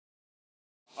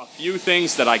A few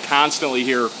things that I constantly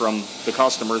hear from the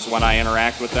customers when I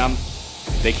interact with them.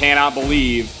 They cannot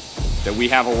believe that we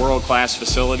have a world-class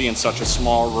facility in such a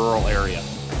small rural area.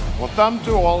 Well, Thumb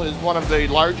Tool is one of the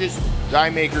largest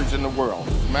die makers in the world.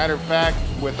 As a matter of fact,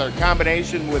 with our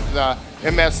combination with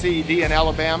MSCED in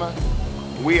Alabama,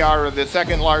 we are the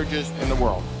second largest in the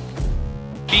world.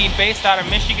 Being based out of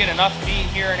Michigan and us being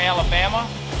here in Alabama,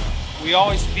 we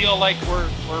always feel like we're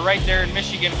right there in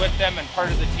Michigan with them and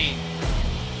part of the team.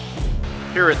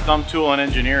 Here at Thumb Tool and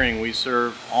Engineering, we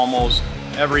serve almost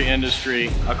every industry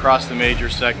across the major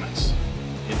segments.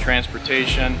 In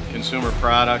transportation, consumer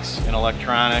products, in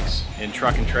electronics, in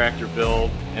truck and tractor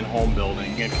build, in home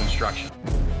building, and construction.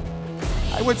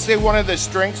 I would say one of the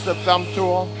strengths of Thumb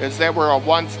Tool is that we're a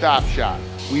one-stop shop.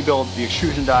 We build the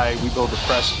extrusion die, we build the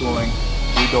press tooling,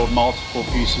 we build multiple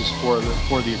pieces for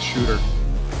the extruder.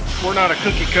 We're not a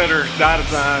cookie cutter die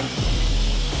design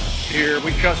here.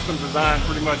 We custom design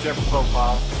pretty much every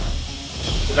profile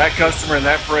for that customer and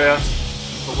that press,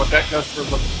 for what that customer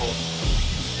is looking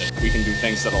for. We can do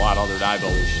things that a lot of other die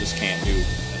builders just can't do.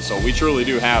 And so we truly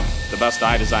do have the best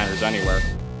die designers anywhere.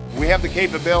 We have the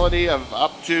capability of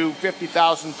up to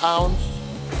 50,000 pounds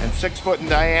and 6 foot in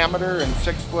diameter and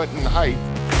 6 foot in height.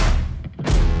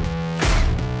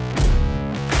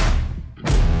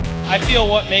 I feel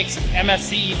what makes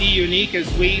MSCED unique is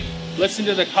we listen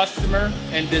to the customer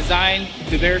and design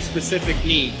to their specific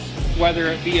needs. Whether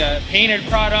it be a painted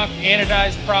product,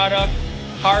 anodized product,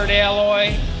 hard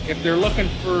alloy, if they're looking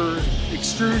for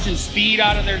extrusion speed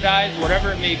out of their dies,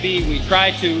 whatever it may be, we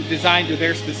try to design to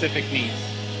their specific needs.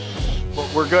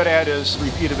 What we're good at is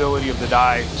repeatability of the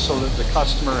die so that the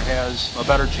customer has a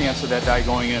better chance of that die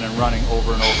going in and running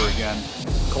over and over again.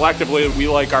 Collectively, we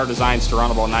like our designs to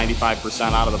run about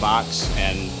 95% out of the box,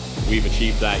 and we've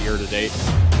achieved that year to date.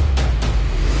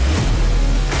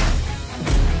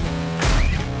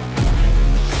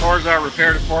 As far as our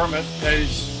repair department,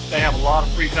 they have a lot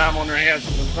of free time on their hands, so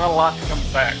there's not a lot that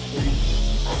comes back.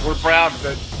 We're proud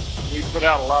that we put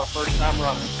out a lot of first-time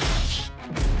runners.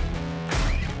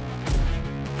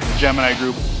 The Gemini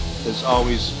Group has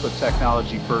always put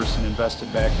technology first and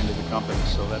invested back into the company,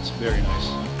 so that's very nice.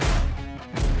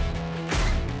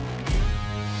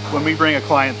 When we bring a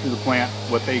client through the plant,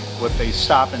 what they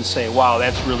stop and say, wow,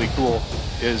 that's really cool,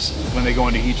 is when they go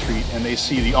into heat treat and they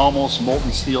see the almost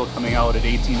molten steel coming out at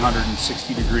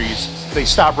 1860 degrees. They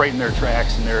stop right in their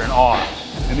tracks and they're in awe.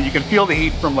 And then you can feel the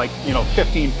heat from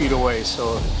 15 feet away,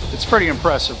 so it's pretty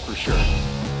impressive for sure.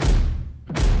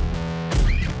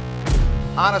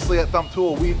 Honestly, at Thumb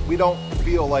Tool, we don't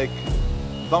feel like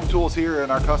Thumb Tool's here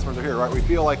and our customers are here, right? We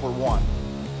feel like we're one.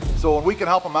 So when we can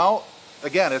help them out,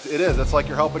 again, it's like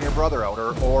you're helping your brother out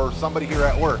or somebody here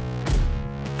at work.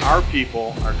 Our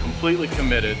people are completely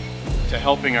committed to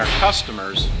helping our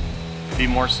customers be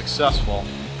more successful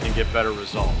and get better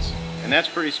results. And that's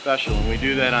pretty special, and we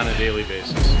do that on a daily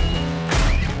basis.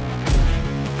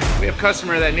 We have a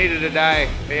customer that needed a die.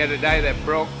 They had a die that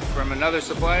broke from another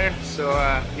supplier, so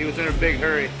he was in a big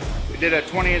hurry. We did a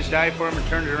 20-inch die for him and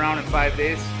turned it around in 5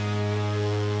 days.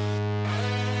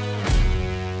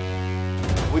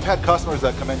 We've had customers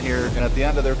that come in here and at the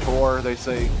end of their tour, they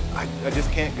say, I just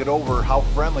can't get over how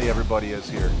friendly everybody is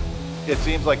here. It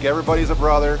seems like everybody's a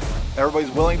brother,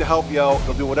 everybody's willing to help you out,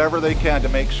 they'll do whatever they can to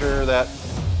make sure that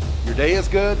your day is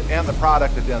good and the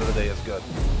product at the end of the day is good.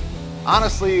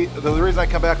 Honestly, the reason I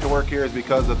come back to work here is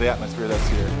because of the atmosphere that's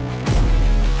here.